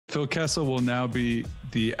Phil Kessel will now be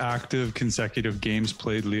the active consecutive games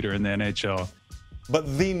played leader in the NHL.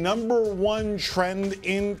 But the #1 trend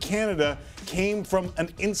in Canada came from an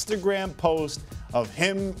Instagram post of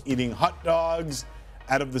him eating hot dogs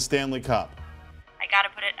out of the Stanley Cup. I gotta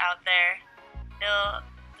put it out there. Phil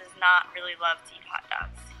does not really love to eat hot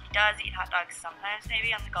dogs. He does eat hot dogs sometimes,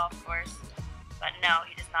 maybe on the golf course, but no,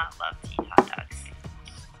 he does not love to eat hot dogs.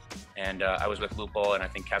 And I was with Lupo, and I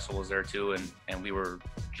think Kessel was there too, and we were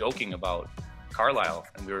joking about Carlisle,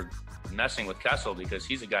 and we were messing with Kessel because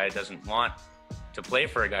he's a guy that doesn't want to play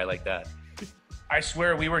for a guy like that. I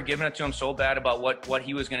swear we were giving it to him so bad about what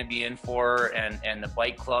he was going to be in for, and the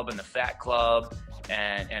bike club and the fat club,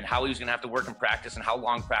 and how he was going to have to work in practice and how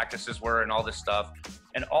long practices were and all this stuff.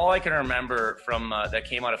 And all I can remember from that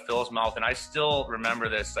came out of Phil's mouth, and I still remember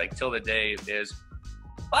this like till the day, is,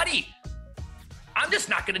 buddy, I'm just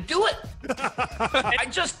not going to do it. I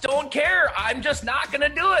just don't care. I'm just not going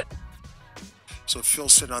to do it. So Phil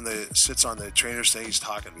sits on the trainer's thing. He's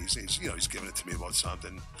talking to me. He's giving it to me about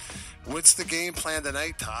something. What's the game plan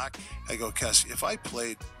tonight, Talk? I go, Kess, if I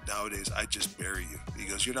played nowadays, I'd just bury you. He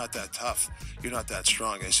goes, you're not that tough. You're not that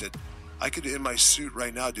strong. I said, I could, in my suit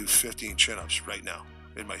right now, do 15 chin-ups right now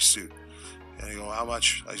in my suit. And I go, how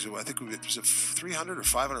much? I said, well, I think it was $300 or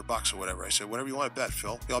 $500 or whatever. I said, whatever you want to bet,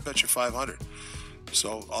 Phil. Yeah, I'll bet you 500.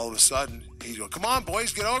 So all of a sudden, he goes, come on,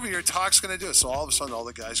 boys, get over here. Talk's going to do it. So all of a sudden, all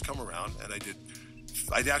the guys come around, and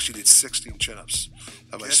I actually did 16 chin-ups.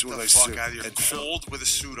 Get the fuck out of here. Cold with a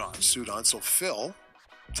suit on. So Phil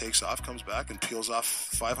takes off, comes back, and peels off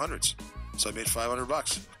 500s. So I made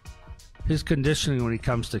 $500. His conditioning when he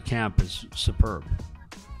comes to camp is superb.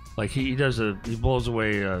 Like he blows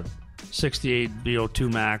away a 68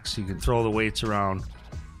 VO2 max. He can throw the weights around,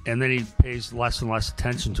 and then he pays less and less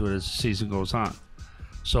attention to it as the season goes on.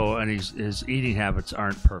 So, and his eating habits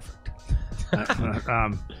aren't perfect.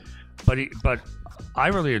 But I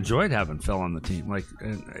really enjoyed having Phil on the team. Like,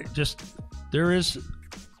 there is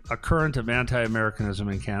a current of anti-Americanism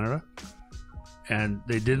in Canada, and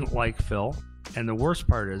they didn't like Phil. And the worst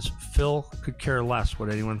part is Phil could care less what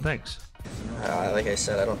anyone thinks. Like I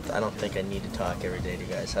said, I don't think I need to talk every day to you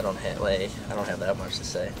guys. I don't have that much to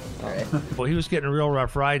say. All right. Well, he was getting a real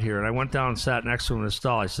rough ride here, and I went down and sat next to him in the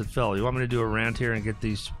stall. I said, Phil, you want me to do a rant here and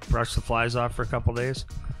brush the flies off for a couple days,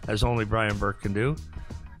 as only Brian Burke can do?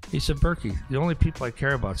 He said, Berkey, the only people I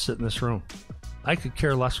care about sit in this room. I could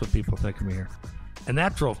care less what people think of me here. And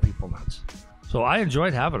that drove people nuts. So I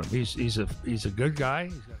enjoyed having him. He's a good guy.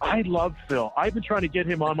 I love Phil. I've been trying to get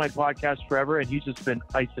him on my podcast forever, and he's just been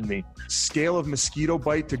icing me. Scale of mosquito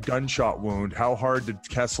bite to gunshot wound. How hard did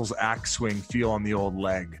Kessel's axe swing feel on the old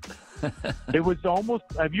leg? It was almost.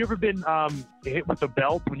 Have you ever been hit with a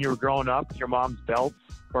belt when you were growing up? Your mom's belt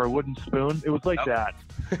or a wooden spoon? It was like that.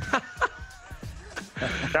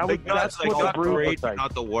 That's what the bruise was like.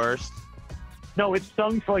 Not the worst. No, it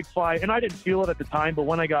stung for like 5, and I didn't feel it at the time, but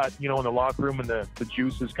when I got, in the locker room and the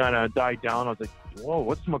juices kind of died down, I was like, whoa,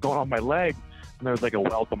 what's going on with my leg? And there was like a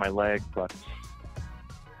welt on my leg, but